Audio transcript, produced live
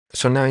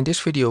So now in this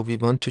video, we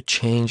want to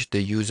change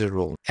the user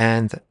role,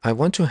 and I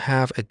want to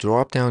have a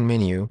drop-down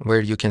menu where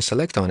you can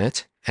select on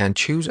it and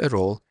choose a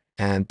role,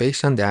 and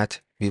based on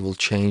that, we will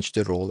change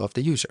the role of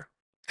the user.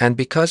 And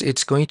because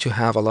it's going to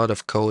have a lot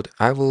of code,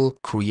 I will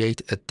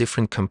create a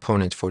different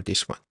component for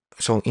this one.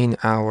 So in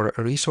our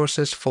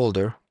resources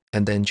folder,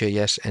 and then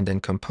JS and then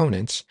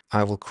components,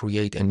 I will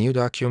create a new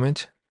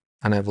document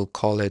and I will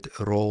call it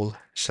role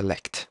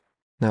select.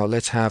 Now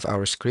let's have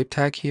our script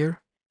tag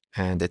here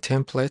and the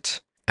template.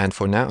 And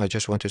for now, I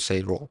just want to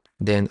say role.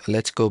 Then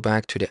let's go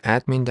back to the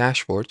admin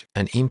dashboard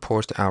and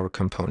import our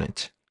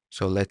component.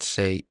 So let's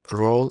say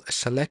role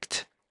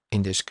select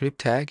in the script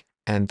tag.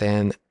 And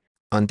then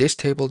on this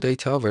table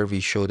data where we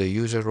show the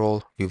user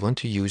role, we want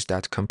to use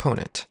that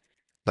component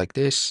like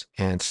this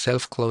and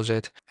self-close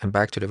it. And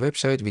back to the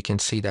website, we can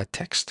see that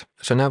text.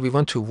 So now we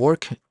want to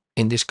work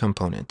in this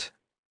component.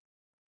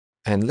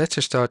 And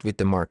let's start with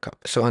the markup.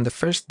 So on the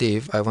first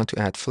div, I want to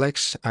add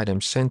flex,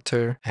 item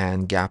center,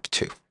 and gap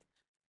 2.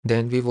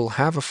 Then we will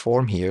have a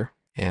form here,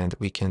 and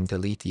we can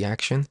delete the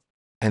action,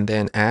 and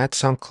then add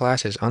some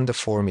classes on the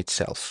form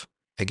itself.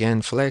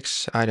 Again,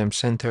 flex, item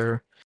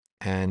center,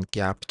 and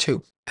gap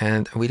 2.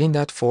 And within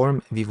that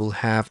form, we will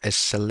have a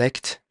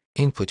select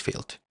input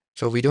field.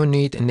 So we don't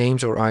need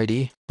names or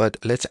ID, but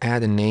let's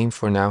add a name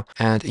for now.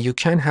 And you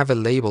can have a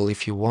label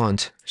if you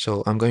want.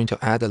 So I'm going to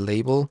add a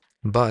label,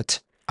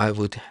 but I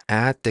would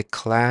add the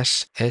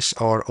class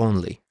SR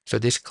only. So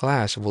this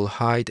class will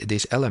hide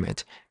this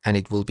element and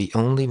it will be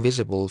only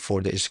visible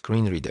for the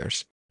screen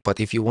readers. But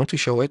if you want to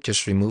show it,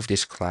 just remove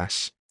this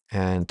class.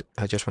 And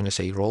I just want to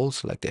say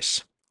roles like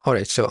this. All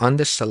right, so on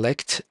the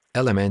select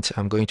element,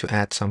 I'm going to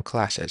add some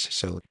classes.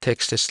 So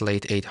text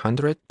slate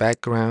 800,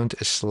 background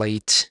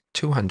slate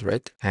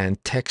 200,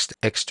 and text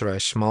extra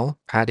small,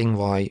 padding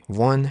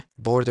Y1,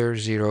 border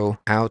 0,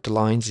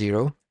 outline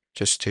 0,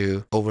 just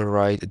to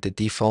override the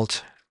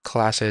default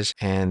classes,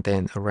 and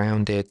then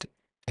rounded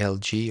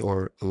LG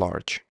or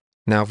large.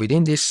 Now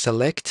within this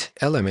select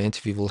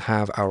element, we will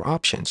have our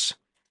options.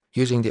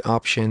 Using the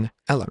option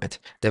element,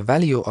 the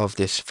value of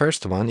this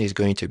first one is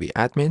going to be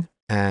admin,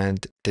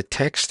 and the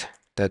text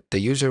that the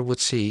user would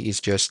see is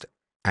just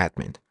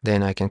admin.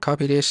 Then I can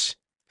copy this,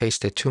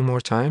 paste it 2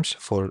 more times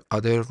for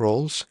other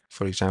roles,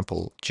 for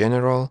example,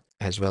 general,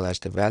 as well as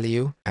the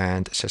value,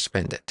 and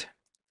suspended.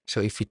 So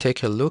if we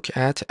take a look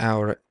at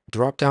our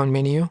drop-down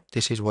menu,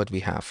 this is what we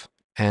have.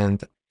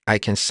 And I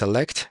can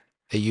select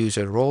a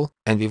user role,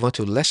 and we want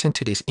to listen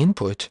to this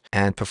input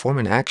and perform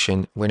an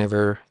action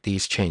whenever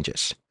these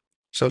changes.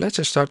 So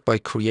let's start by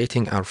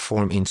creating our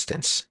form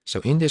instance. So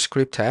in the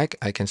script tag,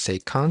 I can say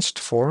const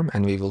form,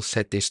 and we will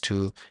set this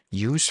to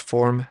use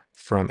form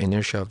from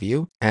Inertia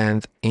Vue.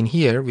 And in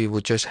here, we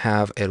will just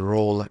have a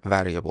role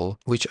variable,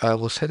 which I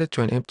will set it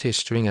to an empty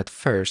string at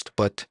first,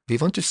 but we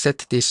want to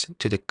set this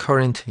to the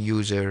current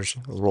user's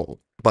role.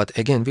 But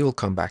again, we will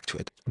come back to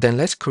it. Then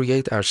let's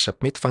create our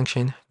submit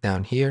function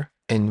down here.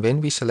 And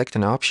when we select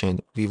an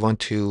option, we want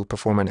to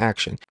perform an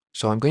action.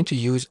 So I'm going to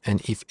use an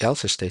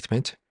if-else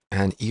statement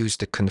and use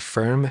the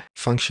confirm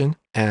function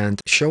and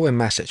show a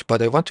message,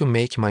 but I want to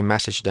make my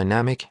message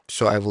dynamic.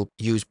 So I will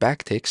use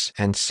backticks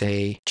and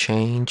say,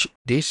 change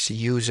this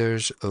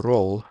user's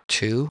role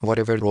to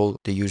whatever role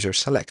the user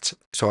selects.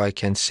 So I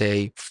can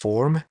say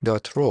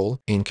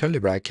form.role in curly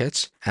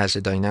brackets as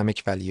a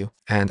dynamic value.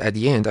 And at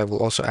the end, I will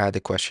also add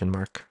a question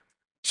mark.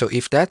 So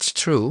if that's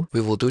true,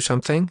 we will do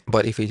something,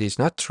 but if it is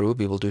not true,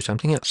 we will do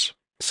something else.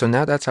 So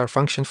now that's our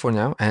function for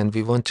now, and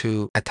we want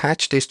to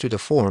attach this to the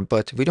form,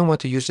 but we don't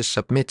want to use the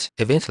submit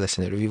event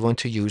listener. We want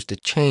to use the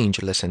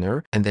change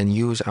listener and then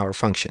use our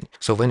function.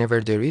 So whenever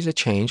there is a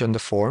change on the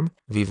form,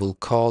 we will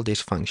call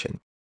this function.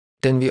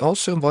 Then we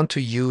also want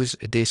to use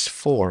this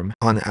form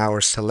on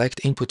our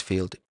select input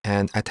field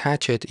and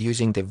attach it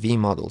using the V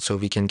model so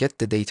we can get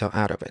the data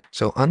out of it.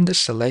 So on the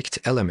select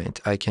element,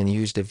 I can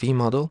use the V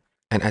model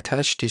and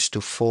attach this to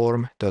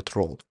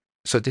form.role.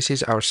 So this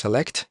is our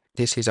select.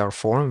 This is our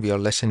form. We are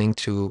listening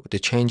to the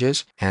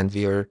changes and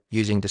we are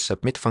using the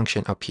submit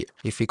function up here.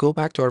 If we go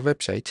back to our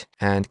website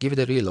and give it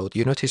a reload,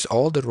 you notice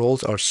all the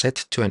roles are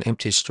set to an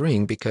empty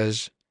string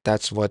because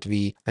that's what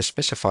we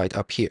specified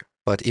up here.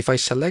 But if I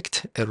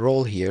select a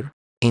role here,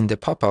 in the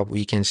pop-up,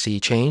 we can see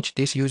change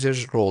this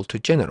user's role to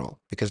general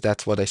because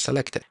that's what I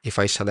selected. If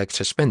I select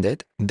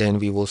suspended, then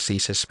we will see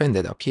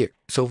suspended up here.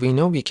 So we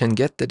know we can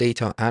get the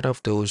data out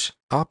of those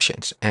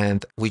options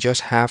and we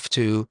just have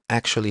to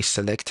actually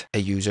select a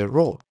user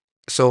role.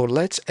 So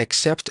let's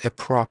accept a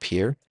prop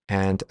here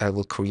and I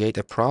will create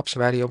a props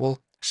variable,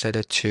 set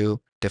it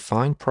to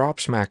define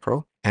props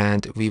macro,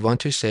 and we want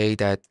to say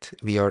that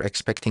we are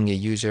expecting a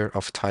user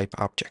of type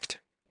object.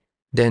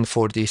 Then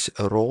for this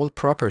role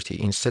property,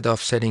 instead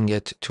of setting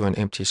it to an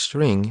empty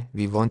string,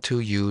 we want to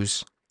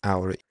use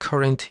our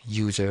current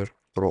user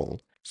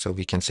role. So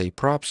we can say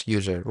props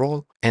user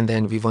role, and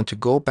then we want to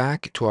go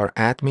back to our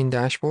admin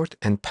dashboard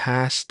and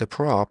pass the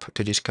prop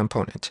to this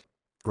component.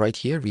 Right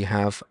here, we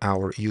have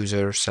our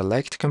user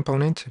select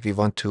component. We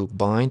want to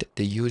bind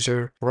the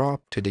user prop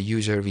to the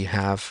user we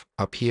have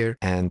up here,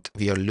 and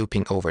we are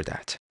looping over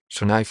that.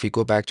 So now if we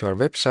go back to our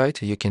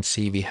website, you can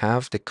see we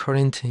have the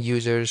current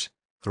users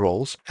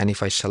roles. And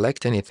if I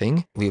select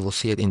anything, we will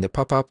see it in the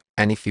pop-up.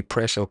 And if we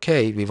press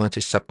OK, we want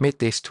to submit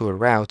this to a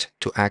route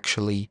to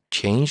actually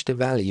change the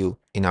value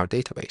in our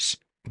database.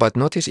 But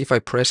notice if I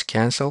press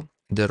cancel,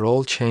 the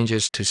role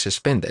changes to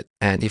suspended.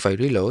 And if I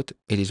reload,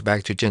 it is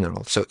back to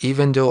general. So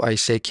even though I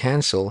say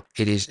cancel,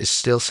 it is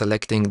still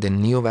selecting the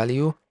new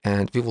value,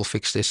 and we will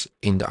fix this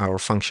in our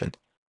function.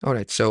 All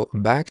right, so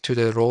back to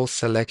the role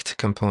select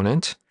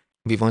component.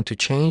 We want to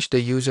change the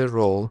user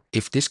role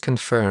if this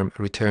confirm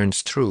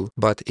returns true,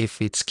 but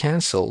if it's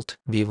cancelled,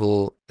 we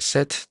will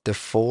set the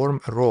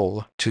form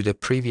role to the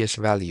previous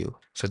value.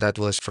 So that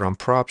was from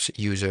props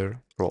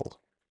user role.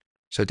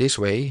 So this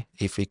way,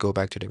 if we go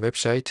back to the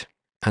website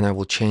and I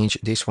will change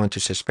this one to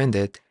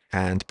suspended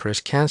and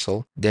press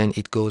cancel, then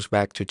it goes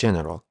back to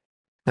general.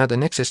 Now the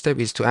next step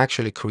is to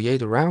actually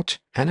create a route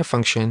and a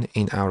function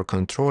in our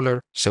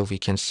controller so we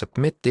can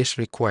submit this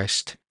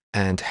request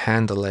and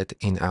handle it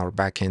in our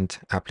backend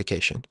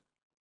application.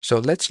 So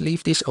let's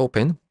leave this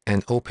open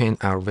and open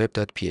our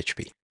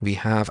web.php. We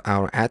have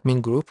our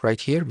admin group right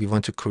here. We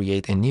want to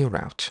create a new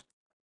route.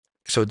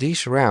 So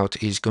this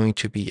route is going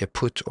to be a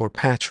put or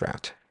patch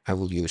route. I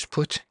will use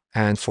put.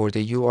 And for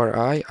the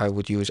URI, I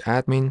would use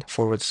admin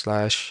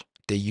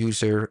 / the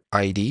user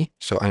ID.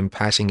 So I'm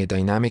passing a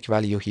dynamic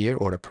value here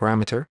or a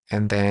parameter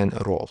and then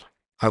role.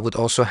 I would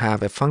also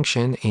have a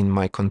function in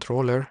my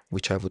controller,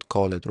 which I would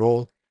call it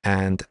role.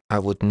 And I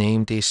would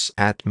name this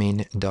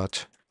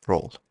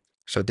admin.role.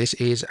 So this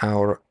is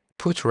our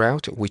put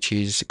route, which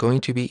is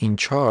going to be in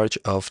charge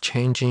of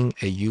changing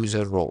a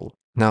user role.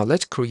 Now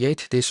let's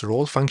create this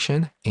role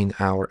function in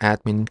our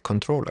admin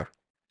controller.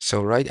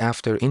 So right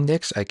after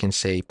index, I can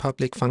say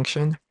public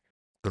function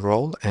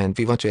role, and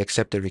we want to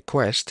accept the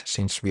request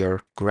since we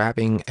are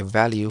grabbing a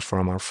value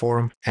from our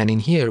form. And in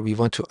here, we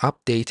want to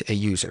update a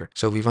user.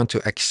 So we want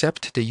to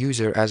accept the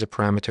user as a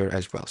parameter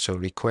as well. So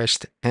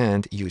request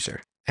and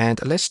user.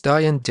 And let's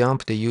die and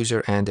dump the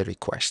user and the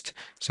request.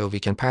 So we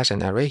can pass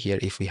an array here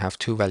if we have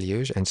two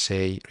values and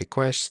say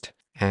request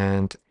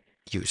and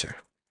user.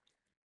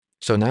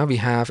 So now we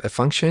have a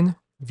function,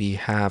 we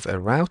have a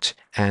route,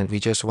 and we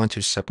just want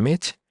to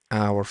submit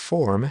our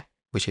form,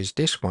 which is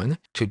this one,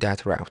 to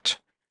that route.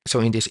 So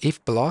in this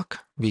if block,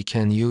 we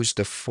can use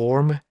the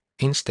form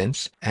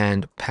instance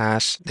and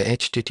pass the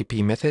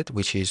HTTP method,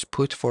 which is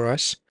put for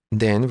us.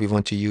 Then we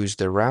want to use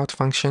the route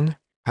function,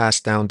 pass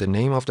down the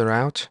name of the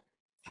route,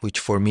 which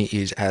for me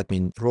is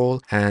admin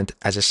role. And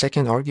as a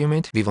second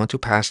argument, we want to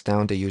pass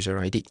down the user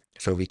ID.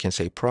 So we can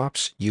say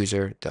props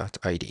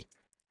user.id.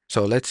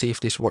 So let's see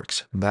if this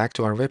works. Back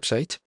to our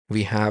website,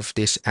 we have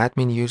this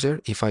admin user.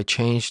 If I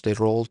change the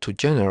role to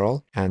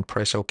general and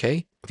press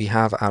OK, we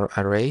have our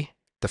array.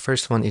 The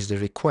first one is the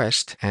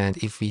request. And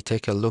if we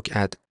take a look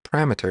at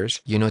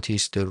parameters, you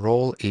notice the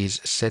role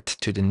is set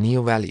to the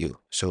new value.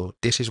 So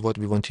this is what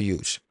we want to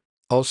use.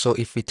 Also,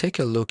 if we take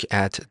a look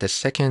at the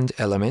second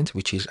element,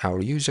 which is our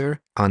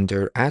user,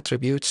 under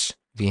attributes,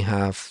 we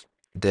have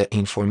the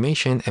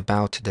information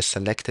about the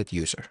selected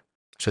user.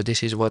 So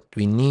this is what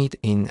we need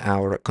in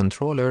our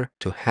controller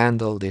to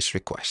handle this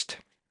request.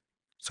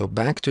 So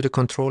back to the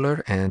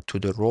controller and to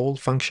the role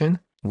function,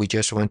 we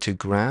just want to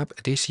grab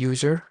this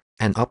user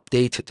and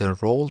update the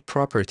role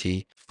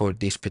property for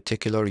this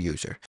particular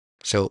user.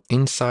 So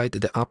inside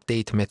the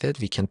update method,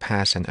 we can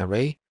pass an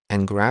array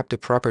and grab the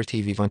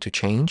property we want to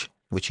change,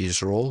 which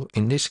is role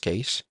in this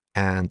case.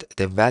 And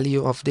the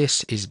value of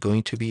this is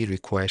going to be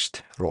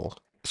request role.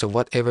 So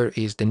whatever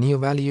is the new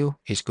value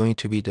is going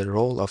to be the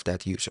role of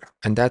that user.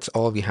 And that's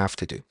all we have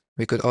to do.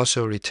 We could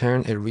also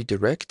return a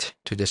redirect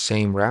to the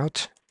same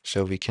route.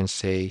 So we can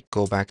say,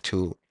 go back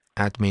to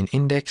admin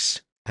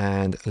index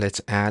and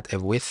let's add a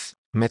with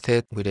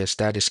method with a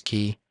status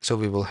key. So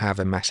we will have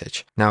a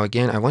message. Now,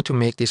 again, I want to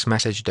make this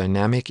message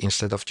dynamic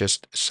instead of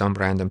just some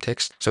random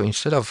text. So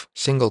instead of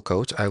single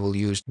quotes, I will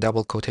use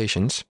double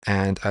quotations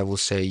and I will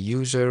say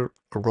user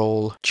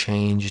role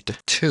changed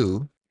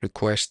to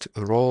request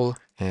role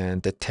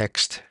and the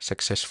text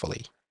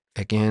successfully.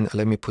 Again,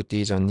 let me put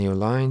these on new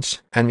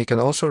lines. And we can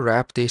also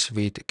wrap this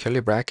with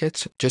curly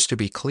brackets. Just to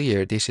be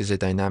clear, this is a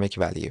dynamic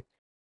value.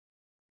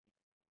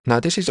 Now,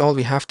 this is all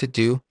we have to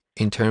do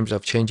in terms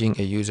of changing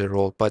a user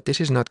role, but this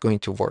is not going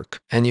to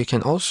work. And you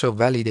can also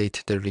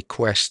validate the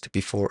request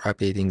before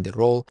updating the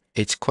role.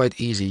 It's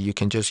quite easy. You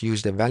can just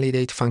use the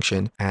validate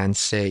function and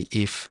say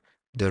if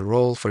the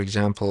role, for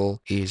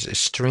example, is a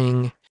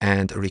string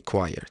and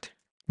required.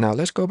 Now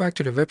let's go back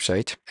to the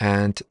website,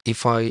 and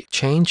if I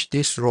change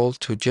this role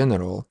to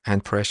general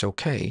and press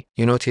OK,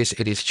 you notice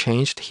it is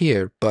changed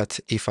here, but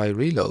if I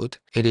reload,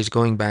 it is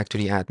going back to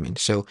the admin.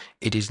 So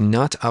it is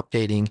not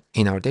updating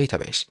in our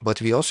database,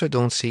 but we also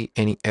don't see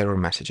any error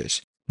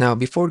messages. Now,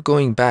 before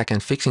going back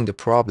and fixing the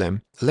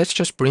problem, let's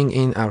just bring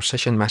in our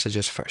session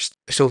messages first.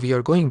 So we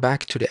are going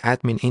back to the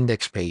admin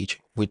index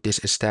page with this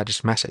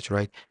status message,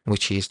 right?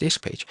 Which is this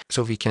page.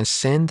 So we can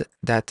send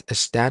that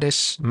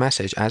status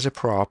message as a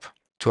prop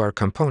to our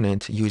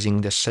component using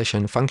the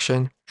session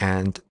function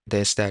and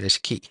the status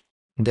key.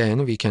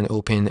 Then we can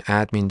open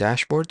admin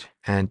dashboard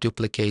and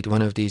duplicate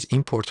one of these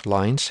import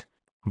lines,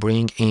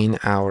 bring in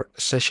our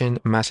session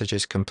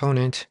messages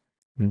component,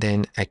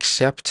 then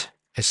accept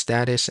a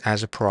status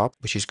as a prop,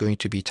 which is going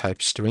to be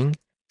type string.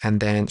 And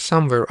then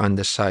somewhere on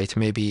the site,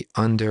 maybe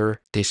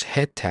under this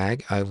head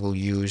tag, I will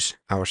use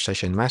our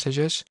session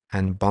messages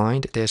and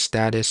bind the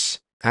status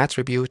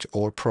attribute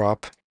or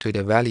prop to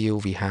the value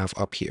we have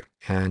up here.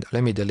 And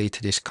let me delete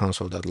this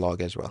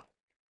console.log as well.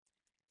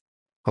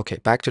 Okay,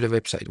 back to the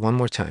website one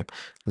more time.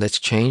 Let's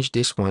change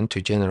this one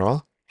to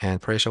general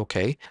and press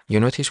OK. You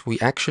notice we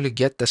actually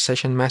get the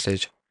session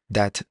message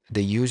that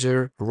the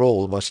user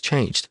role was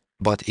changed.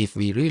 But if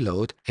we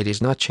reload, it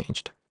is not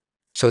changed.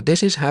 So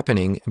this is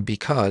happening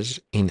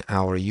because in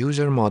our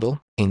user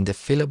model, in the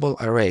fillable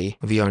array,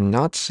 we are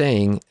not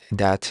saying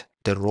that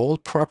the role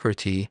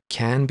property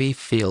can be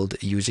filled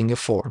using a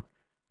form.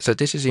 So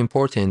this is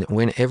important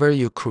whenever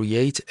you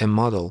create a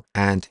model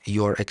and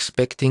you're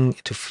expecting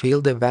to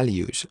fill the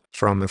values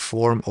from a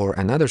form or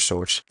another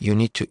source, you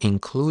need to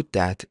include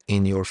that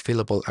in your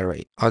fillable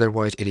array.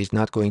 Otherwise, it is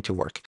not going to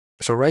work.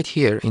 So right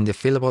here in the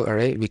fillable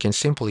array, we can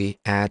simply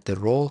add the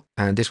role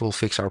and this will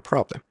fix our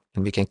problem.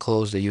 And we can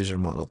close the user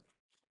model.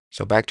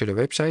 So back to the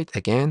website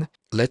again,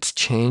 let's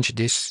change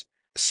this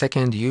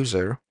second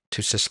user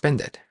to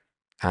suspended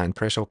and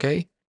press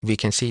OK. We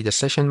can see the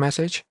session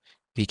message.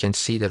 We can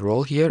see the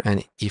role here.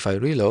 And if I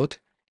reload,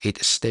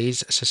 it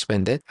stays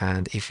suspended.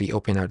 And if we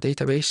open our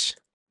database,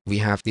 we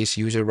have this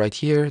user right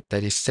here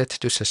that is set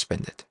to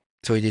suspended.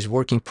 So it is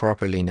working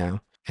properly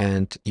now.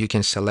 And you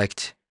can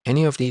select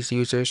any of these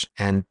users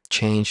and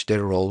change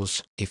their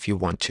roles if you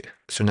want to.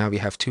 So now we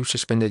have 2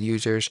 suspended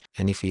users.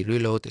 And if we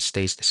reload, it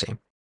stays the same.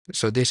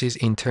 So this is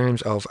in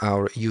terms of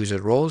our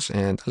user roles,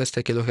 and let's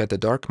take a look at the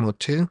dark mode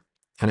too.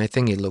 And I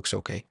think it looks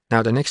okay.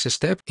 Now the next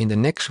step, in the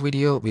next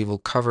video, we will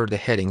cover the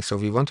heading. So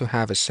we want to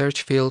have a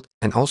search field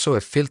and also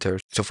a filter.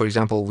 So for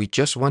example, we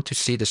just want to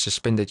see the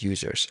suspended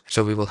users.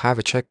 So we will have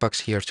a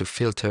checkbox here to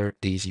filter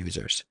these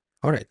users.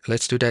 All right,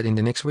 let's do that in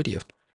the next video.